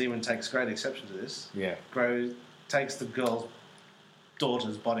 And the demon takes great exception to this. Yeah. Takes the girl's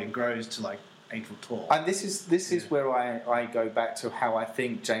daughter's body and grows to like 8 foot tall. And this is where I go back to how I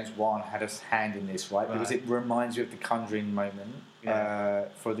think James Wan had a hand in this, right? Because it reminds you of the Conjuring moment,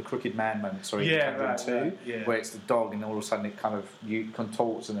 for the Crooked Man moment, Conjuring 2, where it's the dog and all of a sudden it kind of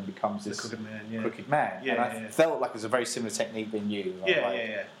contorts and then becomes this Crooked Man. Crooked Man. And I felt like it was a very similar technique than you.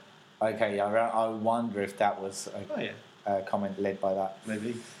 Yeah. Okay, I wonder if that was a comment led by that.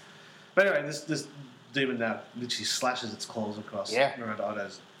 Maybe. But anyway, this demon now literally slashes its claws across Miranda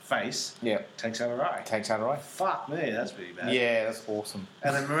Otto's face. Yeah. Takes out her eye. Fuck me, that's pretty bad. Yeah, that's awesome.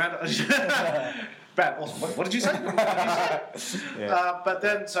 And then Miranda... Bad, awesome. What did you say? But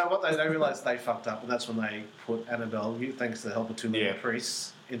then, so what they realise they fucked up, and that's when they put Annabelle, thanks to the help of 2 little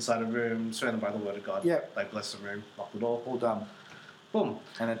priests, inside a room, surrounded by the word of God. Yep. They bless the room, lock the door. All done. Boom.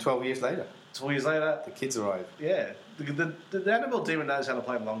 And then 12 years later, the kids arrive. Yeah. The Annabelle demon knows how to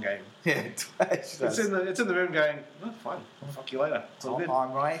play the long game. Yeah, it's in the room going, oh, fine, I'll fuck you later. It's all good.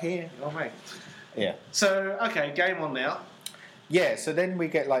 I'm right here. Oh, mate. Yeah. So, okay, game on now. Yeah, so then we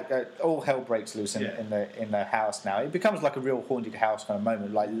get like all hell breaks loose in the house now. It becomes like a real haunted house kind of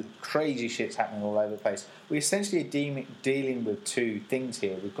moment, like crazy shit's happening all over the place. We essentially are dealing with 2 things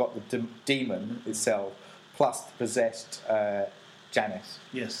here. We've got the demon itself, plus the possessed Janice.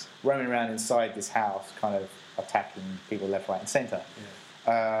 Yes. Roaming around inside this house, kind of attacking people left, right, and centre.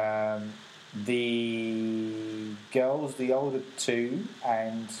 Yeah. The girls, the older 2,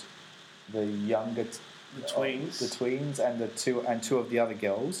 and the younger. The tweens, and two of the other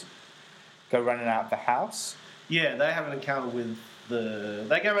girls go running out of the house. Yeah, they have an encounter with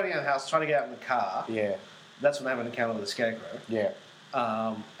they go running out of the house, trying to get out in the car. Yeah, that's when they have an encounter with the scarecrow. Yeah,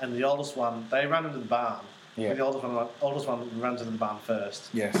 and the oldest one, they run into the barn. Yeah, the oldest one runs into the barn first.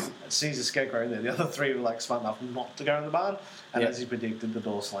 Yes, and sees the scarecrow in there. The other 3 were like smart enough not to go in the barn, and as he predicted, the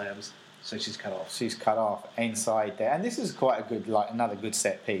door slams. So she's cut off. She's cut off inside there, and this is quite a good, another good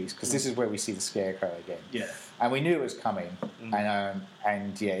set piece because this is where we see the scarecrow again. Yeah, and we knew it was coming, and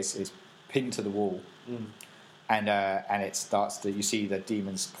it's pinned to the wall, and it starts to you see the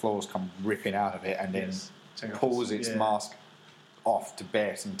demon's claws come ripping out of it, and then pulls its mask off to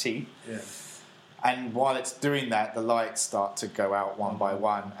bare some teeth. Yeah. And while it's doing that, the lights start to go out one by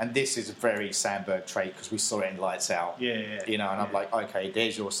one. And this is a very Sandberg trait because we saw it in Lights Out. Yeah. You know, and I'm like, okay,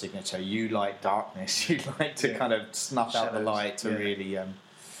 there's your signature. You like darkness. You like to kind of snuff out the light to really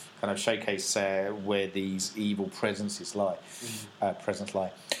kind of showcase where these evil presences lie. Presence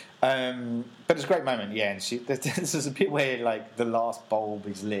lie. But it's a great moment, yeah. And this is a bit where like the last bulb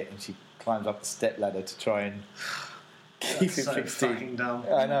is lit and she climbs up the step ladder to try and keep it fixed. Fucking dumb.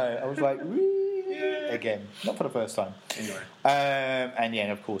 I know. I was like, really? Again, not for the first time. Anyway.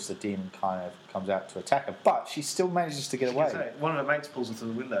 And of course the demon kind of comes out to attack her, but she still manages to get away. One of her mates pulls her through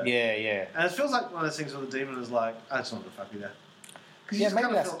the window. Yeah. And it feels like one of those things where the demon is like, I just wanted to fuck you there. Yeah,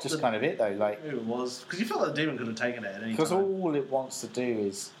 maybe that's just kind of it though. Like it was because you felt like the demon could have taken it. Because all it wants to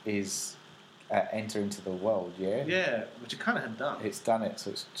do is enter into the world. Yeah. Yeah, which it kind of had done. It's done it,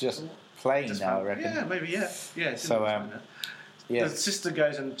 so it's just playing now. I reckon. Yeah, maybe. Yeah. So yeah. The sister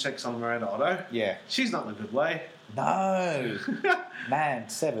goes and checks on Miranda Otto. Yeah. She's not in a good way. No. Man,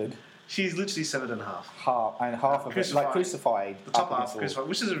 severed. She's literally severed in half. Half of it, like crucified. The top half crucified,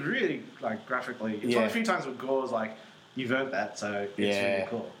 which is really like graphically. It's one of the few times where Gore's like, you've earned that, so it's really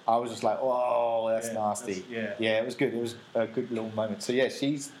cool. I was just like, oh, that's nasty. Yeah, it was good. It was a good little moment. So yeah,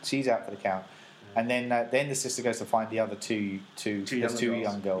 she's out for the count, and then the sister goes to find the other two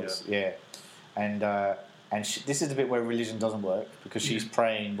young girls. Yeah, and this is the bit where religion doesn't work because she's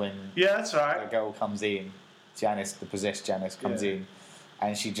praying when that's right. The girl comes in, Janice, the possessed Janice comes in.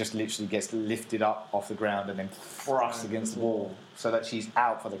 And she just literally gets lifted up off the ground and then thrust against the wall so that she's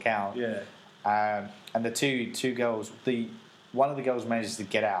out for the count. Yeah. And the two girls, one of the girls manages to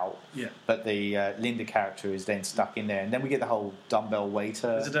get out. Yeah. But the Linda character is then stuck in there, and then we get the whole dumbbell waiter.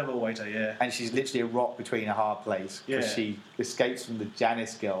 There's a dumbbell waiter, yeah. And she's literally a rock between a hard place because she escapes from the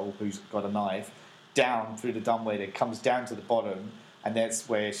Janice girl who's got a knife down through the dumb waiter, comes down to the bottom, and that's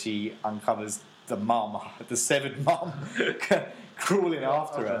where she uncovers the mum, the severed mum. Crawling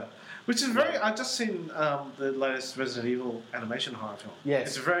after her. Which is very... I've just seen the latest Resident Evil animation horror film. Yes.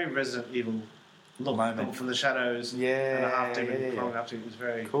 It's a very Resident Evil look from the shadows and a half-demon crawling up to it. It was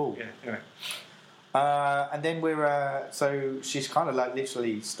very... Cool. Yeah, anyway. And then we're... so she's kind of like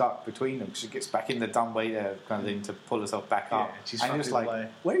literally stuck between them. She gets back in the dumbwaiter kind of thing to pull herself back up. She's and you're just like,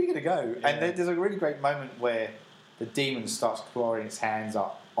 where are you going to go? Yeah. And there's a really great moment where the demon starts clawing its hands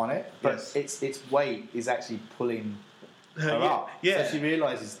up on it, but its weight is actually pulling... her up. Yeah. So she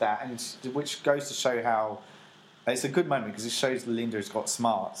realises that, and which goes to show how it's a good moment because it shows Linda's got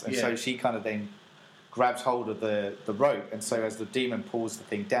smarts, and so she kind of then grabs hold of the rope, and so as the demon pulls the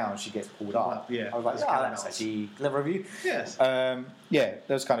thing down, she gets pulled up. Yeah. I was like, that's actually clever of you. Yes. Yeah, that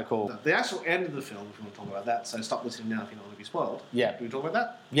was kind of cool. The actual end of the film, if you want to talk about that, so stop listening now if you don't want to be spoiled. Yeah. Can we talk about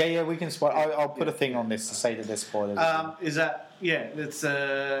that? Yeah, we can spoil. I'll put a thing on this to say that there's spoilers. Is that... Yeah, it's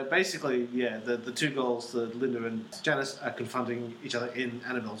basically, the two girls, Linda and Janice, are confronting each other in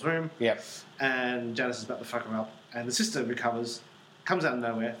Annabelle's room. Yep. And Janice is about to fuck her up. And the sister recovers, comes out of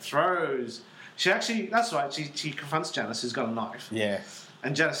nowhere, throws... She actually... That's right, she confronts Janice, who's got a knife. Yeah.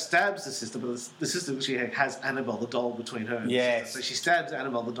 And Janice stabs the sister, but the sister actually has Annabelle the doll between her and the sister. So she stabs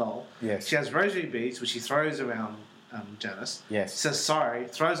Annabelle the doll. Yes. She has rosary beads, which she throws around Janice. Yes. Says sorry,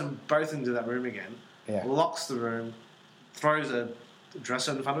 throws them both into that room again. Yeah. Locks the room, throws a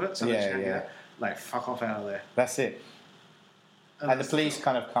dresser in front of it so that she can't get it. Like, fuck off out of there. That's it. And the police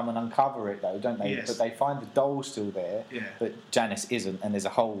kind of come and uncover it, though, don't they? Yes. But they find the doll still there, but Janice isn't, and there's a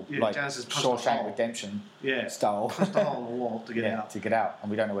whole Shawshank Redemption style. Punched a hole in the wall to get out. To get out,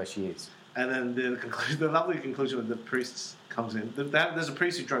 and we don't know where she is. And then the lovely conclusion when the priest comes in. There's a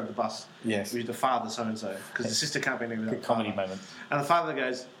priest who drove the bus. Yes. Who's the father so-and-so, because the sister can't be anywhere without Good comedy moment. And the father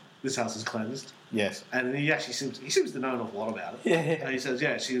goes, this house is cleansed. Yes. And he actually seems to know an awful lot about it. Yeah. And he says,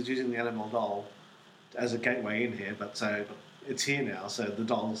 she was using the Annabelle doll as a gateway in here, but it's here now, so the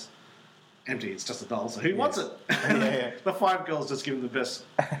doll's empty. It's just a doll, so who wants it? The five girls just give him the best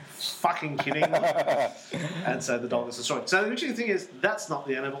fucking kidding. And so the doll gets destroyed. So the interesting thing is, that's not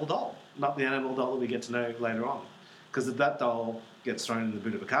the Annabelle doll. Not the Annabelle doll that we get to know later on. Because that doll gets thrown in the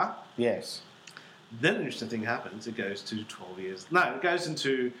boot of a car. Yes. Then an interesting thing happens. It goes to 12 years. No, it goes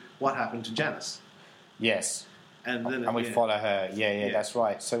into what happened to Janice. Yes. And we follow her. Yeah, that's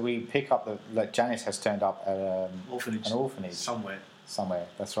right. So we pick up that Janice has turned up at an orphanage. Somewhere.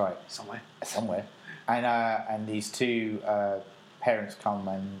 That's right. Somewhere. And these two parents come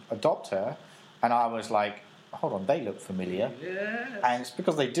and adopt her. And I was like, hold on, they look familiar. Yes. And it's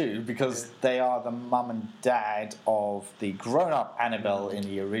because they do, because they are the mum and dad of the grown-up Annabelle in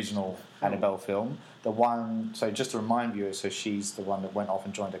the original Annabelle film. The one, so just to remind you, so she's the one that went off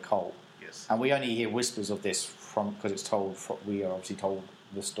and joined a cult. Yes. And we only hear whispers of this because it's told. We are obviously told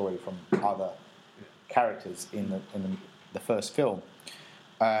the story from other characters in the first film.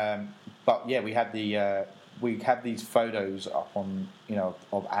 But yeah, we have these photos up on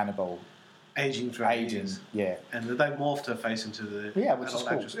of Annabelle aging throughout ages. Yeah. And they morphed her face into the which adult is cool.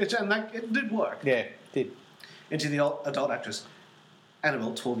 actress. It did work. Yeah, it did. Into the adult actress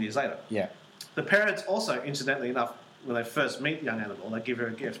Annabelle 12 years later. Yeah. The parents also, incidentally enough, when they first meet young Annabelle, they give her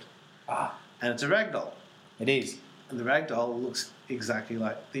a gift. And it's a rag doll. It is. And the rag doll looks exactly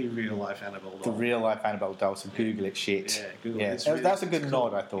like the real-life Annabelle doll. The real-life Annabelle doll, so Google it shit. Yeah, Google it. Really, that's a good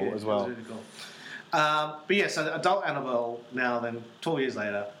nod, I thought, as well. Really cool. But yeah, so adult Annabelle, now then, 12 years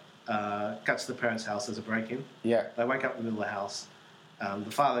later, gets to the parents' house. There's a break-in. Yeah. They wake up in the middle of the house.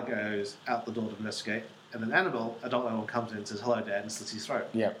 The father goes out the door to investigate. And then adult Annabelle comes in and says, hello, Dad, and slits his throat.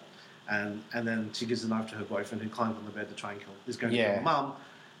 Yeah. and then she gives the knife to her boyfriend, who climbs on the bed to try and kill. Is going to kill her mum.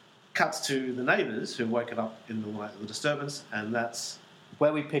 Cuts to the neighbours who woken up in the disturbance, and that's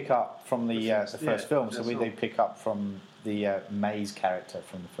where we pick up from the first film. So they pick up from the Maze character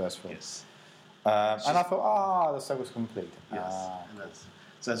from the first film. Yes. And I thought, the circle's complete. Yes.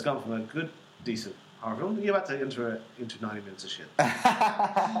 So it's gone from a good, decent horror film. You're about to enter into 90 minutes of shit.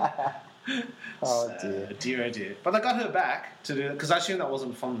 Oh dear. Dear, oh dear. But I got her back to do it, because I assume that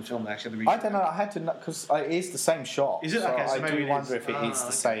wasn't from the film. They actually had to I don't know. I had to know, because it is the same shot. Is it? So Okay, so I maybe do wonder if it is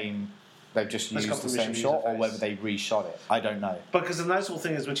the same. They've just used the same shot, or whether they reshot it. I don't know. But because the noticeable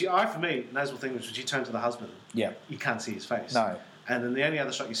thing is, for me, the noticeable thing is when she turned to the husband, you can't see his face. No. And then the only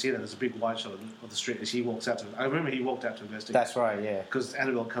other shot you see there's a big wide shot of the street as he walks out to... I remember he walked out to investigate. That's right, yeah. Because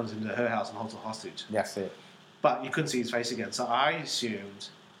Annabelle comes into her house and holds a hostage. That's it. But you couldn't see his face again, so I assumed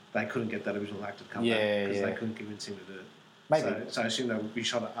they couldn't get that original actor to come back because they couldn't convince him to do it. Maybe. So I assume they would be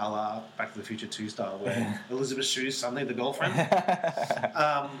shot at a la Back to the Future 2 style, where Elizabeth Shue's suddenly the girlfriend.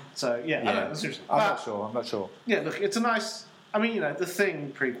 I don't know, seriously. I'm not sure. Yeah, look, it's a nice... I mean, the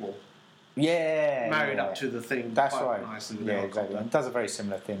Thing prequel. Yeah. Married up to the Thing. That's quite right. Nicely with exactly. It does a very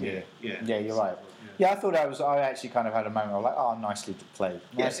similar thing here. Yeah, you're right. Yeah, I thought I actually kind of had a moment of like, nicely played.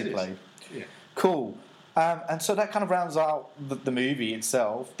 Nicely played. Yeah. Cool. And so that kind of rounds out the movie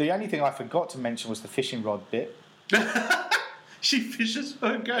itself. The only thing I forgot to mention was the fishing rod bit. She fishes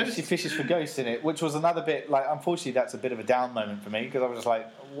for ghosts. She fishes for ghosts in it, which was another bit, like, unfortunately, that's a bit of a down moment for me, because I was just like,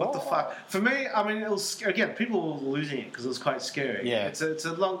 what the fuck? For me, I mean, it was, again, people were losing it because it was quite scary. Yeah. It's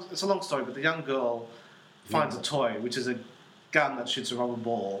a long story, but the young girl finds a toy, which is a gun that shoots a rubber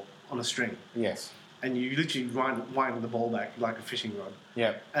ball on a string. Yes. And you literally wind the ball back like a fishing rod.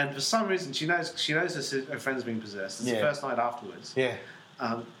 Yeah. And for some reason, she knows her friend's being possessed. It's the first night afterwards. Yeah.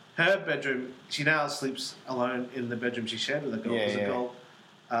 Her bedroom, she now sleeps alone in the bedroom she shared with a girl. Because the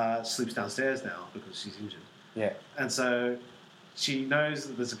girl sleeps downstairs now because she's injured. Yeah. And so she knows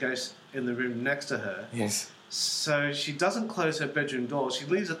that there's a ghost in the room next to her. Yes. So she doesn't close her bedroom door. She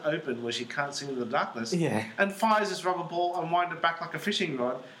leaves it open where she can't see in the darkness. Yeah. And fires this rubber ball and winds it back like a fishing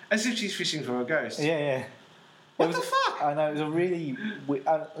rod, as if she's fishing for a ghost. Yeah. What the fuck? I know, it was a really...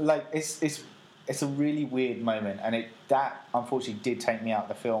 It's a really weird moment, and that unfortunately did take me out of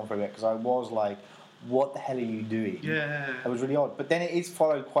the film for a bit, because I was like, what the hell are you doing? Yeah. It was really odd. But then it is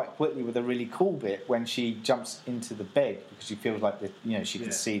followed quite quickly with a really cool bit when she jumps into the bed, because she feels like she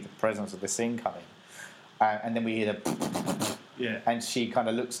can see the presence of the thing coming. And then we hear the... Yeah. And she kind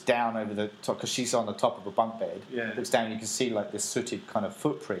of looks down over the top, because she's on the top of a bunk bed. Yeah. Looks down, and you can see like the sooted kind of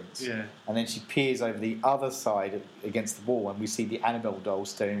footprints. Yeah. And then she peers over the other side against the wall, and we see the Annabelle doll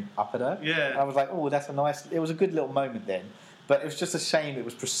staring up at her. Yeah. And I was like, oh, that's a nice... It was a good little moment then. But it was just a shame it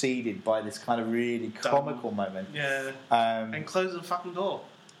was preceded by this kind of really comical moment. Yeah. And close the fucking door.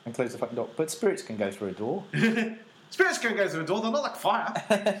 But spirits can go through a door. Spirits can go through a door, they're not like fire.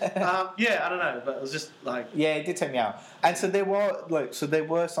 I don't know, but it was just like... Yeah, it did take me out. And so there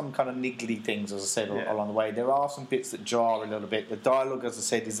were some kind of niggly things, as I said, along the way. There are some bits that jar a little bit. The dialogue, as I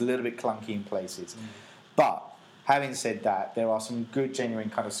said, is a little bit clunky in places. But, having said that, there are some good, genuine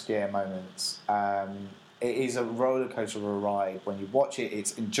kind of scare moments. It is a roller coaster of a ride. When you watch it,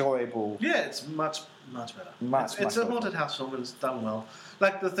 it's enjoyable. Yeah, it's much better. It's a haunted house film, and it's done well.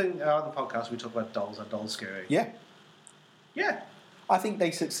 Like the thing, our other podcast, we talk about dolls. Are dolls scary? Yeah. Yeah. I think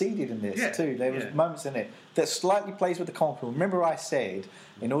they succeeded in this too. There was moments in it that slightly plays with the comical. Remember I said,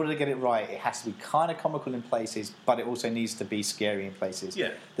 in order to get it right, it has to be kind of comical in places, but it also needs to be scary in places.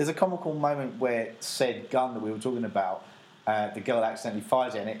 Yeah. There's a comical moment where said gun that we were talking about, the girl accidentally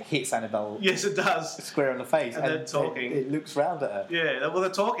fires it and it hits Annabelle. Yes, it does. Square in the face. And they're talking. It looks round at her. Yeah, well, they're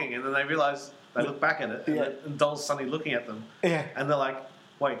talking, and then they realise, they look back at it, and Doll's suddenly looking at them. Yeah. And they're like,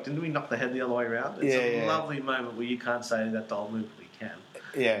 wait, didn't we knock the head the other way around? It's a lovely moment where you can't say that doll moved, but you can.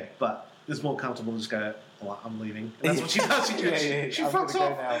 Yeah. But it's more comfortable to just go, oh, I'm leaving. And that's what she does. She fucks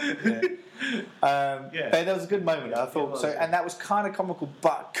off. But there was a good moment, I thought. So, and that was kind of comical,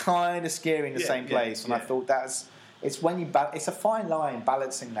 but kind of scary in the same place. And I thought it's when you it's a fine line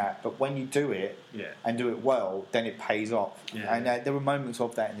balancing that, but when you do it and do it well, then it pays off. Yeah. And there were moments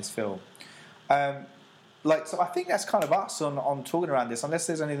of that in this film. So I think that's kind of us on talking around this. Unless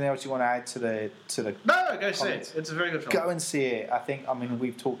there's anything else you want to add to the No, go see it. It's a very good film. Go and see it. I mean,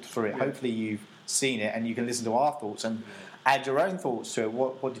 we've talked through it. Yeah. Hopefully you've seen it and you can listen to our thoughts and add your own thoughts to it.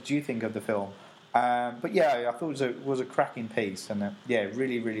 What did you think of the film? But yeah, I thought it was a cracking piece, and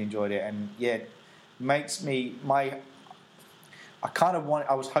really, really enjoyed it. And makes me I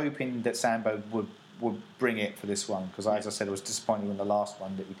was hoping that Sambo would bring it for this one, because as I said, it was disappointing in the last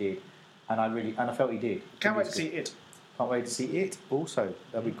one that he did. And I felt he did. Can't wait to see it. Can't wait to see it. Also,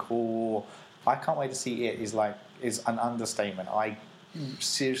 that'll be cool. I can't wait to see it. Is an understatement. I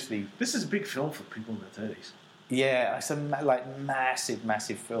seriously. This is a big film for people in their 30s. Yeah, it's a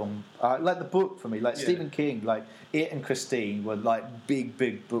massive film. Like the book for me, Stephen King, it and Christine were big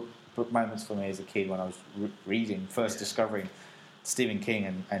book moments for me as a kid when I was reading, discovering Stephen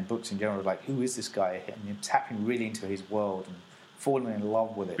King and books in general. Who is this guy? And you're tapping really into his world and falling in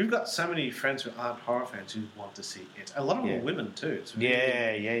love with it. We've got so many friends who aren't horror fans who want to see it. A lot of them are women too. It's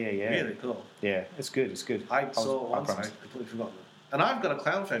really, really cool. Yeah, it's good. I saw it once. I completely forgotten it. And I've got a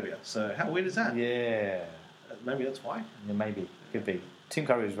clown phobia, so how weird is that? Yeah. Maybe that's why. Yeah, maybe. Could be. Tim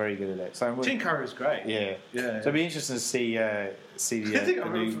Curry was very good at it. So Tim Curry was great. Yeah. So it'd be interesting to see the. I think I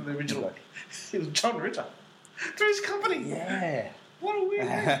remember from the original. It was John Ritter. Through his company. Yeah. What a weird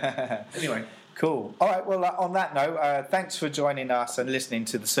name. Anyway. Cool. All right, well, on that note, thanks for joining us and listening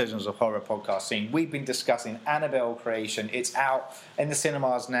to the Surgeons of Horror podcast scene. We've been discussing Annabelle Creation. It's out in the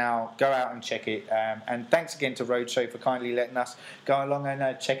cinemas now. Go out and check it. And thanks again to Roadshow for kindly letting us go along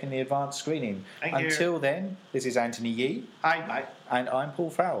and check in the advanced screening. Until then, this is Anthony Yee. Hi, bye. And I'm Paul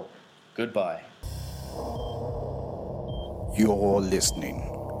Farrell. Goodbye. You're listening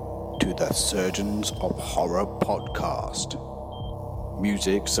to the Surgeons of Horror podcast.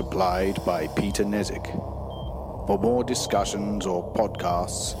 Music supplied by Peter Nezik. For more discussions or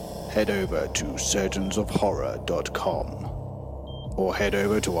podcasts, head over to surgeonsofhorror.com or head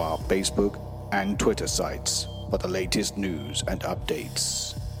over to our Facebook and Twitter sites for the latest news and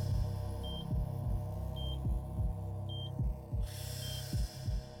updates.